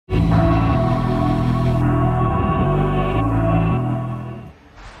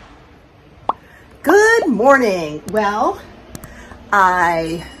morning. Well,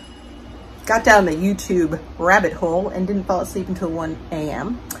 I got down the YouTube rabbit hole and didn't fall asleep until 1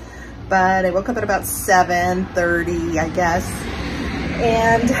 a.m. But I woke up at about 7:30, I guess,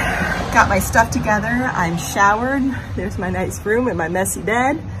 and got my stuff together. I'm showered. There's my nice room and my messy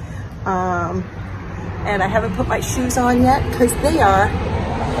bed. And I haven't put my shoes on yet because they are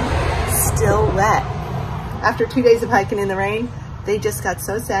still wet. After 2 days of hiking in the rain, they just got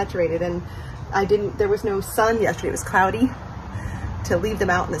so saturated, and there was no sun yesterday. It was cloudy to leave them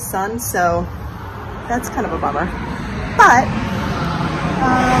out in the sun, so that's kind of a bummer. But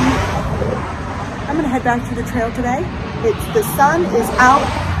I'm gonna head back to the trail today. The sun is out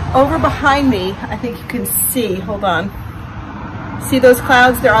over behind me. I think you can see, hold on. See those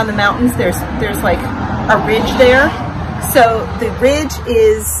clouds? They're on the mountains. There's like a ridge there. So the ridge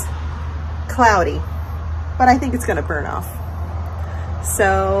is cloudy, but I think it's gonna burn off.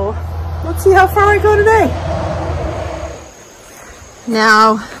 So let's see how far I go today.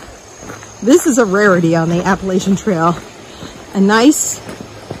 Now, this is a rarity on the Appalachian Trail. A nice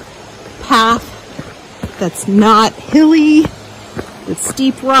path that's not hilly, with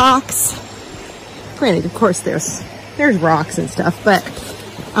steep rocks. Granted, of course, there's rocks and stuff, but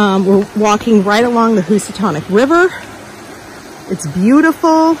we're walking right along the Housatonic River. It's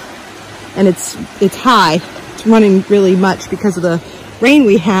beautiful, and it's high. It's running really much because of the rain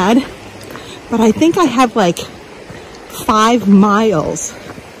we had, but I think I have like 5 miles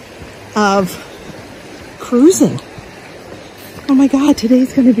of cruising. Oh my God,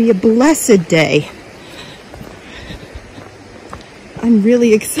 today's gonna be a blessed day. I'm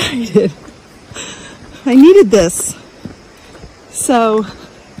really excited. I needed this. So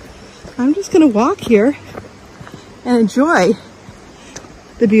I'm just gonna walk here and enjoy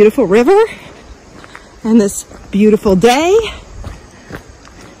the beautiful river and this beautiful day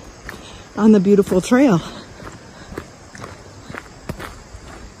on the beautiful trail.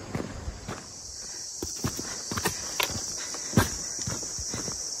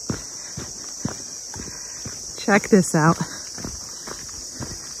 Check this out.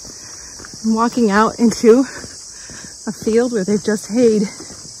 I'm walking out into a field where they've just hayed.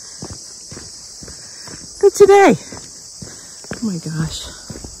 Good today. Oh my gosh.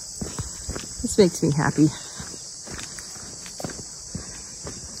 This makes me happy.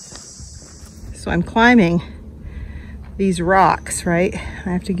 So I'm climbing these rocks, right? I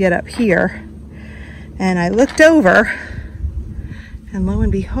have to get up here. And I looked over, and lo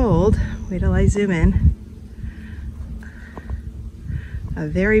and behold, wait till I zoom in, a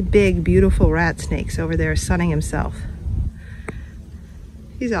very big, beautiful rat snake's over there sunning himself.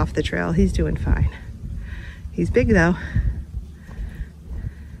 He's off the trail. He's doing fine. He's big though.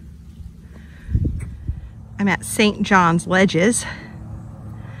 I'm at St. John's Ledges,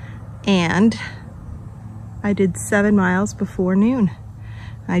 and I did 7 miles before noon.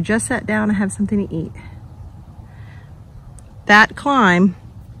 I just sat down to have something to eat. That climb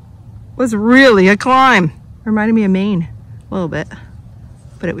was really a climb. Reminded me of Maine a little bit,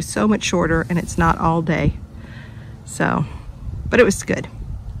 but it was so much shorter, and it's not all day. So, but it was good.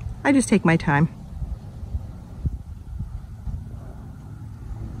 I just take my time.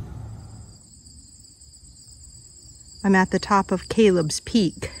 I'm at the top of Caleb's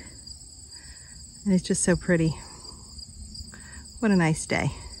Peak, and it's just so pretty. What a nice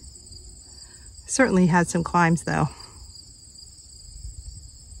day. Certainly had some climbs though.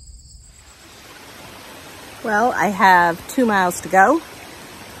 Well, I have 2 miles to go,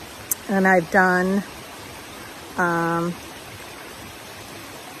 and I've done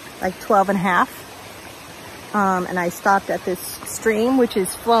like 12 and a half. And I stopped at this stream, which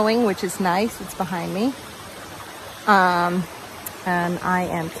is flowing, which is nice. It's behind me. And I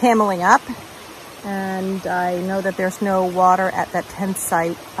am cameling up, and I know that there's no water at that tent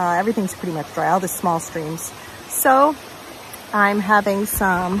site. Everything's pretty much dry, all the small streams. So I'm having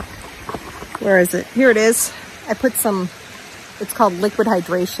some, where is it? Here it is. I put some, it's called liquid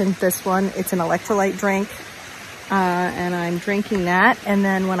hydration, this one. It's an electrolyte drink, and I'm drinking that. And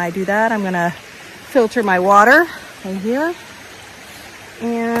then when I do that, I'm gonna filter my water right here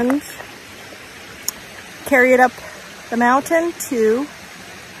and carry it up the mountain to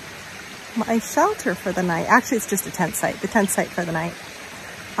my shelter for the night. Actually, it's just a tent site, the tent site for the night.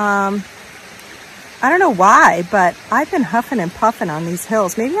 I don't know why, but I've been huffing and puffing on these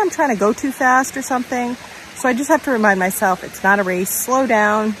hills. Maybe I'm trying to go too fast or something. So I just have to remind myself it's not a race. Slow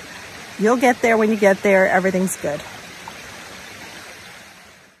down. You'll get there when you get there. Everything's good.